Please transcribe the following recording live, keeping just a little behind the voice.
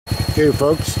Okay,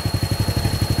 folks,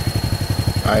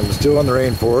 I'm still in the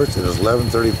rainforest. It is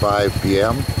 11:35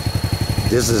 p.m.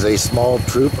 This is a small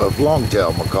troop of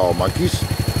long-tailed macaque monkeys.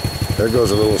 There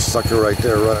goes a little sucker right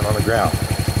there running on the ground.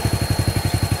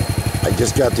 I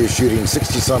just got through shooting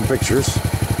 60-some pictures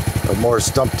of more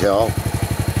stump-tail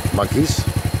monkeys.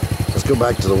 Let's go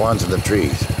back to the ones in the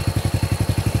trees.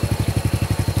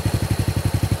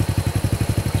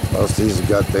 Most of these have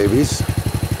got babies.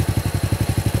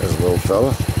 There's a little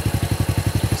fella.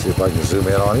 See if I can zoom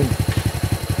in on him.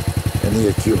 Isn't he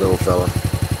a cute little fella?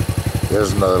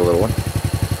 There's another little one.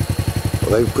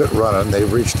 Well, they've quit running.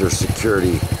 They've reached their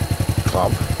security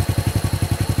clump.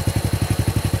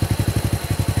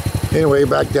 Anyway,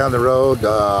 back down the road,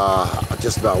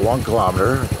 just about 1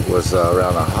 kilometer, was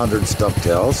around 100 stump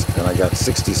tails, and I got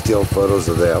 60 still photos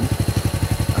of them.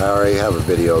 I already have a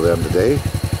video of them today.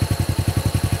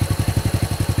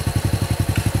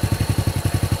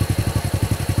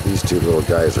 These two little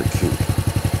guys are cute.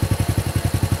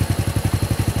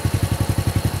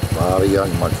 A lot of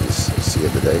young monkeys I see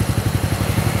it today.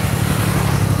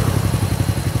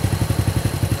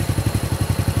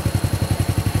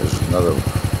 There's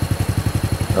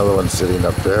another one sitting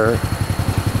up there.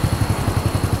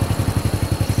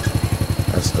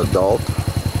 That's an adult.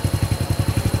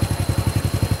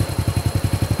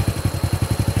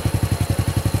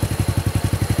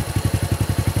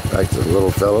 Back to the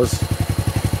little fellas.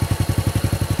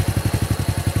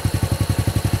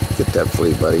 Get that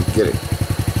flea, buddy. Get it.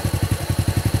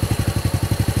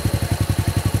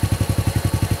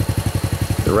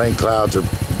 The rain clouds are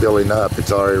building up.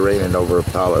 It's already raining over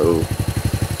Palau.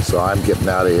 So I'm getting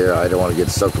out of here. I don't want to get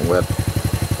soaking wet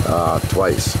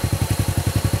twice.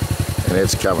 And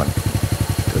it's coming.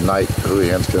 Tonight,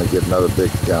 Huiyen's going to get another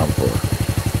big downpour.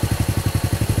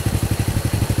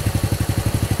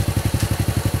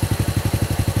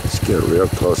 Let's get a real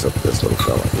close up of this little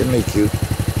fella. Isn't he cute?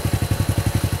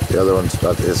 The other one's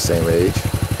about his same age.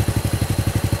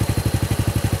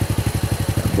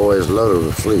 That boy is loaded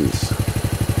with fleas.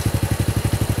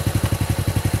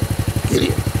 Get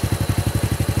him.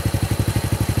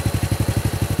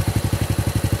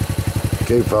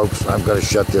 Okay, folks, I'm going to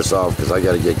shut this off because I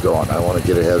got to get going. I want to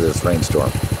get ahead of this rainstorm.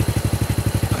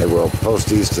 I will post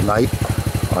these tonight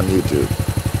on YouTube.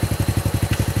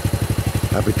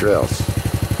 Happy trails.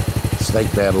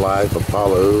 Snake Man Live of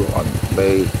Palau on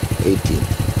May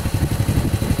 18th.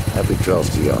 Happy trails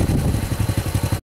to y'all.